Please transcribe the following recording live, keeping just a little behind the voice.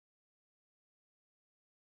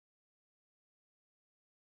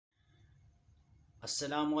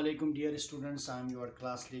Assalamu alaikum dear students. I am your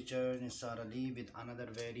class teacher Nisar Ali with another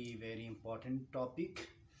very important topic,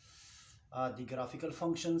 the graphical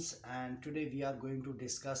functions, and today we are going to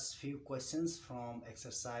discuss few questions from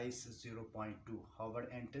exercise 0.2 Howard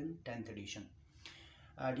Anton 10th edition.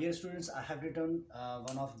 Dear students, I have written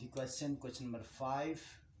one of the question number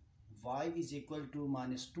 5. Y is equal to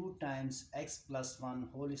minus 2 times x plus 1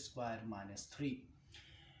 whole square minus 3.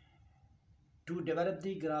 To develop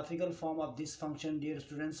the graphical form of this function, dear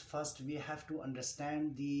students, first we have to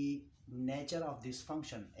understand the nature of this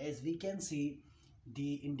function. As we can see,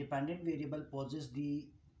 the independent variable possesses the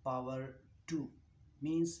power 2,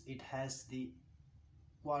 means it has the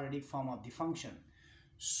quadratic form of the function.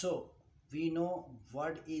 So we know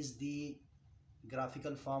what is the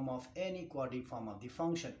graphical form of any quadratic form of the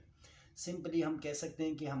function. Simply हम कह सकते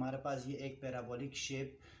हैं कि हमारे पास ये एक parabolic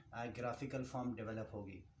shape graphical form develop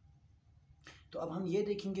होगी। तो अब हम ये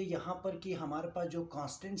देखेंगे यहाँ पर कि हमारे पास जो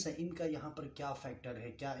कांस्टेंट्स हैं इनका यहाँ पर क्या फैक्टर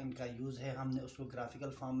है, क्या इनका यूज़ है, हमने उसको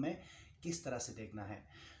ग्राफिकल फॉर्म में किस तरह से देखना है।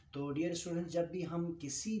 तो डियर स्टूडेंट्स, जब भी हम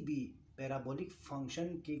किसी भी पैराबोलिक फंक्शन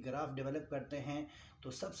की ग्राफ डेवलप करते हैं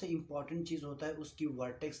तो सबसे इम्पॉर्टेंट चीज़ होता है उसकी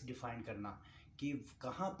वर्टेक्स डिफाइन करना कि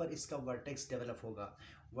कहाँ पर इसका वर्टेक्स डेवलप होगा।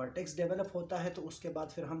 वर्टेक्स डेवलप होता है तो उसके बाद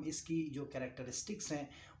फिर हम इसकी जो कैरेक्टरिस्टिक्स हैं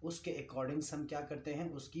उसके अकॉर्डिंग्स हम क्या करते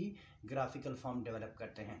हैं, उसकी ग्राफिकल फॉर्म डेवलप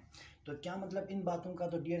करते हैं। तो क्या मतलब इन बातों का,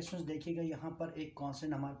 तो डियर स्टूडेंट्स देखिएगा यहाँ पर एक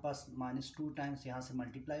कांस्टेंट हमारे पास -2 टाइम्स यहाँ से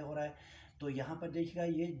मल्टीप्लाई हो रहा है। तो यहाँ पर देखिएगा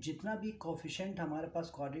ये जितना भी कोफिशिएंट हमारे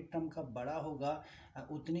पास क्वाड्रेटिक टर्म का बड़ा होगा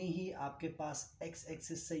उतनी ही आपके पास एक्स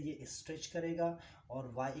एक्सिस से ये स्ट्रेच करेगा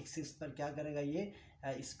और वाई एक्सिस पर क्या करेगा, ये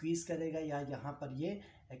स्क्वीज़ करेगा या यहाँ पर ये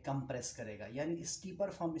कंप्रेस करेगा, यानी स्टीपर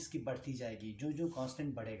फॉर्म इसकी बढ़ती जाएगी जो जो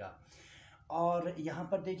कांस्टेंट बढ़ेगा। और यहाँ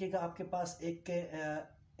पर देखिएगा आपके पास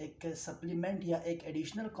एक सप्लीमेंट या एक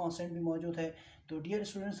एडिशनल कांस्टेंट भी मौजूद है। तो डियर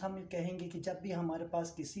स्टूडेंट्स, हम कहेंगे कि जब भी हमारे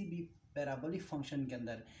पास किसी भी पैराबोलिक फंक्शन के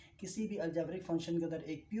अंदर, किसी भी अलजेब्रिक फंक्शन के अंदर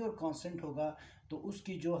एक प्योर कांस्टेंट होगा तो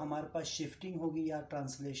उसकी जो हमारे पास शिफ्टिंग होगी या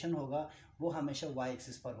ट्रांसलेशन होगा वो हमेशा वाई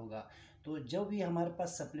एक्सिस पर होगा। तो जब भी हमारे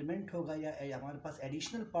पास सप्लीमेंट होगा या हमारे पास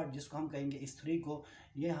एडिशनल पार्ट जिसको हम कहेंगे इस 3 को,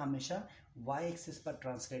 ये हमेशा वाई एक्सिस पर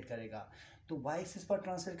ट्रांसलेट करेगा। तो वाई एक्सिस पर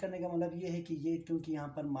ट्रांसलेट करने का मतलब ये है कि ये क्योंकि यहाँ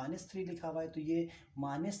पर -3 लिखा हुआ है तो ये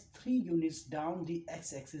 -3 units down the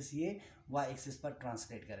x axis ये वाई एक्सिस पर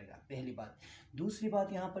ट्रांसलेट करेगा, पहली बात। दूसरी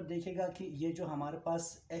बात यहाँ पर देखिएगा कि ये जो हमारे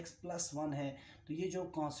पास x + 1 है, तो ये जो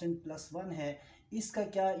कांस्टेंट +1 है इसका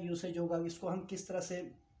क्या यूसेज होगा, इसको हम किस तरह से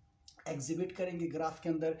एग्जिबिट करेंगे ग्राफ के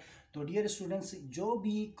अंदर। तो डियर स्टूडेंट्स, जो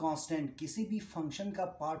भी कांस्टेंट किसी भी फंक्शन का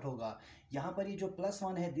पार्ट होगा, यहाँ पर ये जो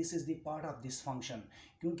 +1 है this is the part of this function,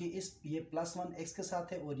 क्योंकि ये +1 x के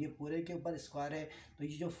साथ है और ये पूरे के ऊपर स्क्वायर है, तो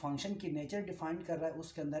ये जो फंक्शन की नेचर डिफाइन कर रहा है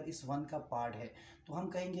उसके अंदर इस 1 का पार्ट है। तो हम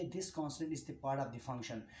कहेंगे this constant is the part of the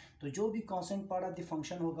function. तो जो भी constant part of the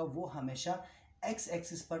function होगा वो हमेशा एक्स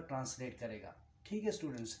एक्सिस पर ट्रांसलेट करेगा, ठीक है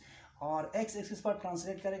स्टूडेंट्स, और एक्स एक्सिस पर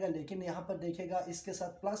ट्रांसलेट करेगा। लेकिन यहाँ पर देखिएगा इसके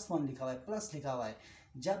साथ +1 लिखा हुआ है, प्लस लिखा हुआ है।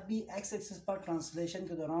 जब भी एक्स एक्सिस पर ट्रांसलेशन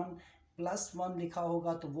के दौरान +1 लिखा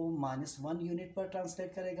होगा तो वो -1 यूनिट पर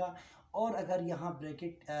ट्रांसलेट करेगा, और अगर यहाँ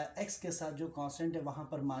ब्रैकेट एक्स के साथ जो कांस्टेंट है वहाँ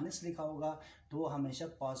पर माइनस लिखा होगा तो वो हमेशा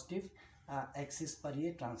पॉजिटिव एक्सिस पर ये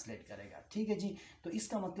ट्रांसलेट करेगा, ठीक है जी। तो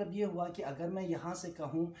इसका मतलब ये हुआ कि अगर मैं यहाँ से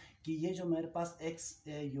कहूँ कि ये जो मेरे पास x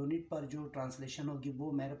यूनिट पर जो ट्रांसलेशन होगी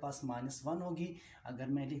वो मेरे पास -1 होगी। अगर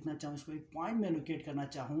मैं लिखना चाहूँ, इसको एक पॉइंट में लोकेट करना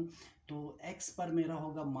चाहूँ तो x पर मेरा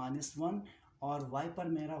होगा -1 और y पर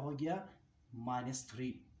मेरा हो गया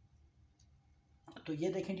 -3। तो ये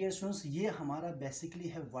देखें डियर स्टूडेंट्स, ये हमारा बेसिकली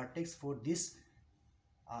है vertex for this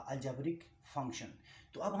algebraic function.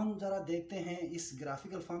 तो अब हम ज़रा देखते हैं इस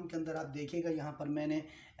ग्राफिकल फॉर्म के अंदर। आप देखिएगा यहाँ पर मैंने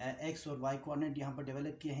एक्स और वाई कोऑर्डिनेट यहाँ पर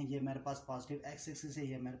डेवलप किए हैं। ये मेरे पास पॉजिटिव एक्स एक्सिस है,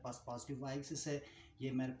 ये मेरे पास पॉजिटिव वाई एक्सिस है,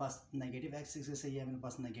 ये मेरे पास नेगेटिव एक्स एक्सिस है, ये मेरे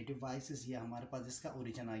पास नेगेटिव वाई एक्सिस, ये हमारे पास इसका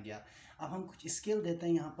ओरिजिन आ गया। अब हम कुछ स्केल देते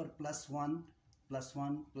हैं यहाँ पर +1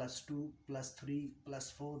 +1 +2 +3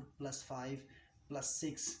 +4 +5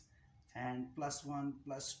 +6 and +1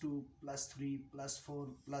 +2 +3 +4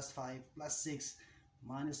 +5 +6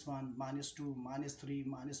 -1 -2 -3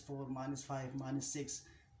 -4 -5 -6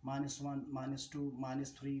 -1 -2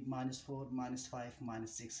 -3 -4 -5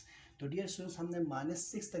 -6। तो डियर स्टूडेंट्स, हमने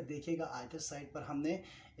 -6 तक देखिएगा आइटर साइड पर हमने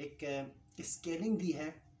एक स्केलिंग दी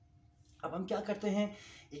है। अब हम क्या करते हैं,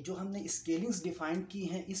 जो हमने स्केलिंग्स डिफाइन की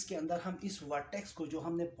हैं इसके अंदर हम इस वर्टेक्स को, जो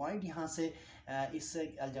हमने पॉइंट यहाँ से इस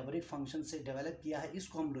अलजेब्रिक फंक्शन से डेवलप किया है,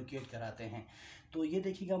 इसको हम लोकेट कराते हैं। तो ये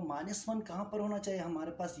देखिएगा -1 कहाँ पर होना चाहिए,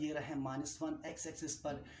 हमारे पास ये रहे -1 एक्स एक्सिस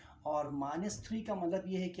पर, और -3 का मतलब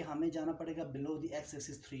ये है कि हमें जाना पड़ेगा below the x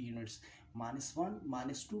axis 3 units. -1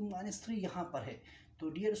 -2 -3 यहाँ पर है। तो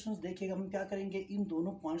डियर स्टूडेंट्स देखिएगा हम क्या करेंगे, इन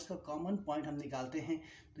दोनों पॉइंट्स का कॉमन पॉइंट हम निकालते हैं।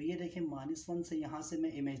 तो ये देखिए -1 से यहाँ से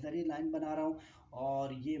मैं इमेजनरी लाइन बना रहा हूँ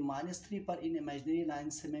और ये -3 पर इन इमेजनरी लाइन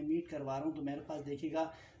से मैं मीट करवा रहा हूँ। तो मेरे पास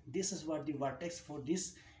देखिएगा this is what the vertex for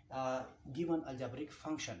this given algebraic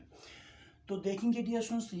function. तो देखेंगे डियर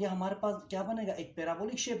स्टूडेंट्स ये हमारे पास क्या बनेगा, एक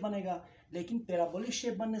पैराबोलिक शेप बनेगा। लेकिन पैराबोलिक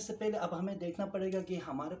शेप बनने से पहले अब हमें देखना पड़ेगा कि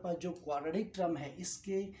हमारे पास जो क्वाड्रेटिक टर्म है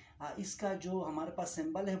इसका जो हमारे पास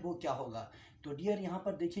सिंबल है वो क्या होगा। तो डियर यहाँ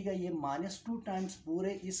पर देखिएगा ये -2 टाइम्स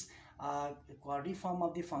पूरे इस quadri form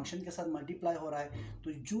of the function के साथ मल्टीप्लाई हो रहा है।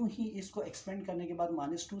 तो जो ही इसको एक्सपेंड करने के बाद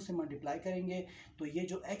 -2 से मल्टीप्लाई करेंगे तो ये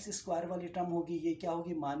जो एक्स स्क्वायर वाली टर्म होगी ये क्या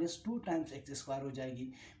होगी, -2 टाइम्स एक्स स्क्वायर हो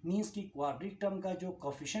जाएगी। मीन्स कि क्वाड्रिक टर्म का जो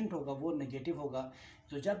कोफिशिएंट होगा वो नेगेटिव होगा।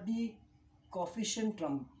 तो जब भी कोफिशिएंट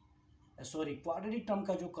टर्म क्वाड्रेटिक टर्म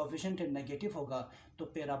का जो कोफिशिएंट है नेगेटिव होगा तो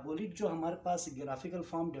पैराबोलिक जो हमारे पास ग्राफिकल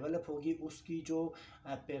फॉर्म डेवलप होगी उसकी जो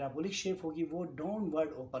पैराबोलिक शेप होगी वो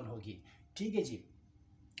डाउनवर्ड ओपन होगी। ठीक है जी।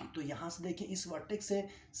 तो यहाँ से देखिए इस वर्टेक्स से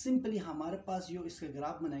सिंपली हमारे पास जो इसका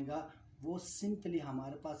ग्राफ बनेगा वो सिंपली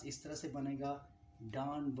हमारे पास इस तरह से बनेगा,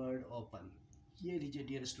 डाउनवर्ड ओपन। ये लीजिए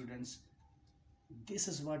dear students, this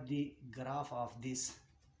is what the graph of this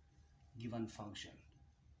given function.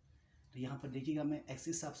 तो यहाँ पर देखिएगा मैं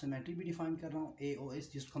एक्सिस ऑफ सिमेट्री भी डिफाइन कर रहा हूँ,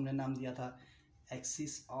 AOS जिसको हमने नाम दिया था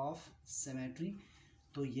एक्सिस ऑफ सिमेट्री।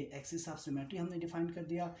 तो ये एक्सिस ऑफ सिमेट्री हमने डिफाइन कर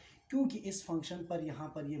दिया क्योंकि इस फंक्शन पर यहाँ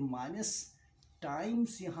पर ये माइनस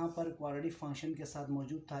टाइम्स यहाँ पर क्वाड्रेटिक फंक्शन के साथ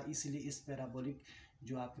मौजूद था, इसलिए इस पैराबोलिक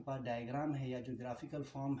जो आपके पास डायग्राम है या जो graphical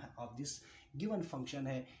form of this given function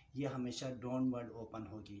है ये हमेशा डाउनवर्ड ओपन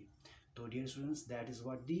होगी। तो dear students that is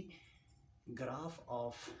what the graph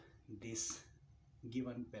of this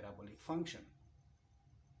given parabolic function.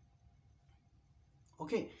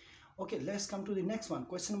 Okay, let's come to the next one.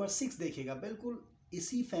 Question number 6 देखिएगा, बिल्कुल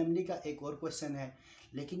इसी फैमिली का एक और क्वेश्चन है,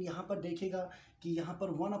 लेकिन यहाँ पर देखिएगा कि यहाँ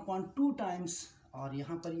पर 1/2 टाइम्स और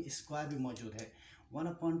यहाँ पर ये स्क्वायर भी मौजूद है,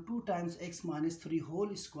 1/2 times x-3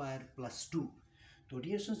 whole square plus 2। तो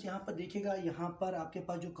डियर स्टूडेंट्स यहाँ पर देखिएगा यहाँ पर आपके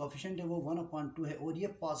पास जो कोफिशिएंट है वो 1/2 है और ये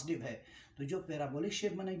पॉजिटिव है। तो जो पैराबोलिक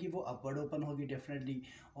शेप बनेगी वो अपवर्ड ओपन होगी डेफिनेटली।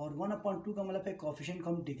 और 1/2 का मतलब है कोफिशिएंट को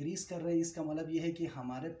हम डिक्रीज कर रहे हैं, इसका मतलब ये है कि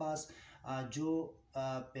हमारे पास जो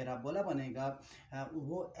पैराबोला बनेगा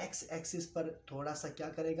वो एक्स एक्सिस पर थोड़ा सा क्या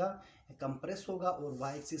करेगा, कंप्रेस होगा और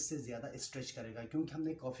वाई एक्सिस से ज़्यादा स्ट्रेच करेगा क्योंकि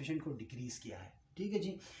हमने कोफिशिएंट को डिक्रीज किया है। ठीक है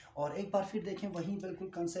जी। और एक बार फिर देखें वहीं बिल्कुल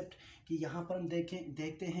कंसेप्ट कि यहाँ पर हम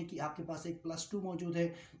देखते हैं कि आपके पास एक +2 मौजूद है।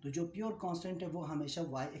 तो जो प्योर कांस्टेंट है वो हमेशा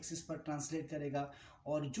वाई एक्सिस पर ट्रांसलेट करेगा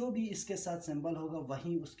और जो भी इसके साथ सिंबल होगा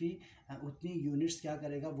वहीं उसकी उतनी यूनिट्स क्या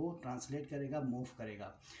करेगा, वो ट्रांसलेट करेगा, मूव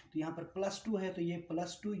करेगा। तो यहाँ पर +2 है तो ये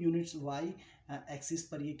 +2 यूनिट्स वाई एक्सिस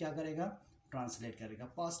पर ये क्या करेगा, ट्रांसलेट करेगा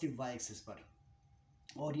पॉजिटिव वाई एक्सिस पर।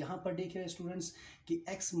 और यहाँ पर देखिए स्टूडेंट्स कि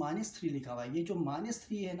x-3 लिखा हुआ है, ये जो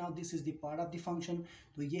 -3 है ना this is the part of the function.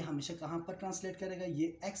 तो ये हमेशा कहाँ पर ट्रांसलेट करेगा,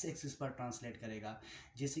 ये x एक्सिस पर ट्रांसलेट करेगा।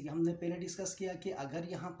 जैसे कि हमने पहले डिस्कस किया कि अगर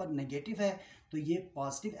यहाँ पर नेगेटिव है तो ये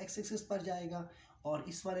पॉजिटिव x एक्सिस पर जाएगा और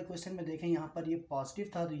इस वाले क्वेश्चन में देखें यहाँ पर ये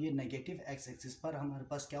पॉजिटिव था तो ये नेगेटिव x एक्सिस पर हमारे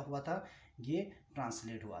पास क्या हुआ था, ये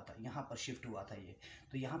ट्रांसलेट हुआ था, यहाँ पर शिफ्ट हुआ था ये।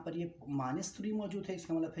 तो यहाँ पर ये -3 मौजूद है,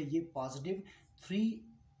 इसका मतलब है ये पॉजिटिव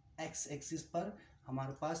 3x एक्सिस पर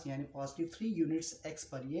हमारे पास यानी पॉजिटिव 3 यूनिट्स x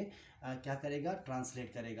पर ये क्या करेगा,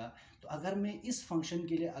 ट्रांसलेट करेगा। तो अगर मैं इस फंक्शन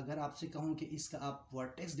के लिए अगर आपसे कहूँ कि इसका आप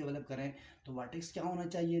वर्टेक्स डेवलप करें तो वर्टेक्स क्या होना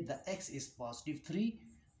चाहिए, द x इज +3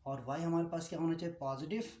 और y हमारे पास क्या होना चाहिए,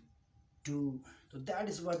 +2। तो that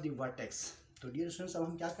is what the vertex. तो डियर स्टूडेंट्स अब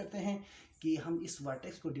हम क्या करते हैं कि हम इस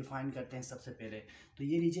वर्टेक्स को डिफाइन करते हैं सबसे पहले। तो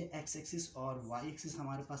ये लीजिए x एक्सिस और y एक्सिस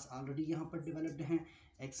हमारे पास ऑलरेडी यहाँ पर डेवलप्ड हैं,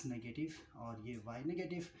 x नेगेटिव और ये y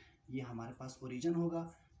नेगेटिव, ये हमारे पास ओरिजिन होगा।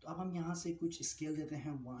 तो अब हम यहाँ से कुछ स्केल देते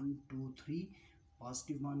हैं 1 2 3,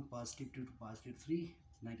 +1 +2 +3,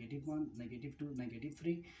 -1 -2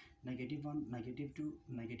 -3, -1 -2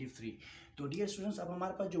 -3। तो डियर स्टूडेंट्स अब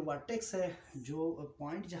हमारे पास जो वर्टेक्स है, जो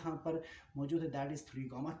पॉइंट जहाँ पर मौजूद है दैट इज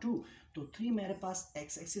 3,2। तो 3 मेरे पास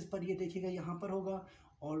x एक्सिस पर ये देखिएगा यहाँ पर होगा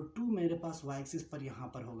और 2 मेरे पास y एक्सिस पर यहाँ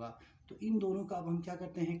पर होगा। तो इन दोनों का अब हम क्या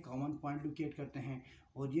करते हैं, कॉमन पॉइंट लोकेट करते हैं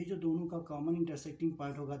और ये जो दोनों का कॉमन इंटरसेक्टिंग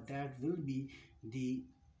पॉइंट होगा that will be the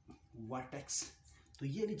vertex. तो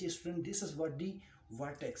ये लीजिए student this is what the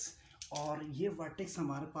vertex और ये वर्टेक्स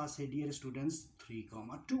हमारे पास है डियर स्टूडेंट्स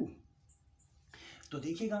 3,2। तो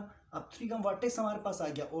देखिएगा अब थ्री कम वर्टेक्स हमारे पास आ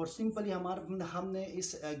गया और सिंपली हमने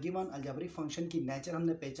इस गिवन अलजेब्रिक फंक्शन की नेचर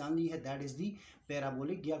हमने पहचान ली है, दैट इज दी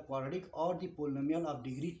पैराबोलिक या क्वाड्रेटिक और दी पोलिनोमियल ऑफ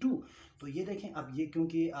डिग्री 2। तो ये देखें अब ये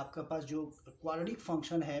क्योंकि आपके पास जो क्वाड्रेटिक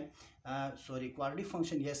फंक्शन है, sorry quadratic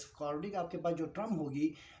function, yes quadratic, आपके पास जो टर्म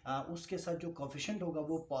होगी उसके साथ जो कोफिशिएंट होगा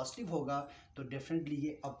वो पॉजिटिव होगा, तो डेफिनेटली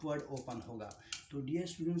ये अपवर्ड ओपन होगा। तो डियर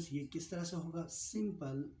स्टूडेंट्स ये किस तरह से होगा,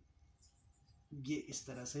 सिंपल ये इस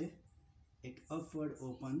तरह से एक अपवर्ड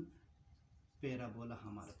ओपन पैराबोला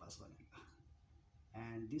हमारे पास बनेगा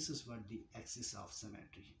and this is what the axis of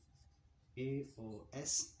symmetry,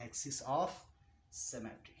 AOS, axis of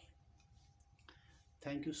symmetry.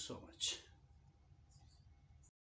 Thank you so much.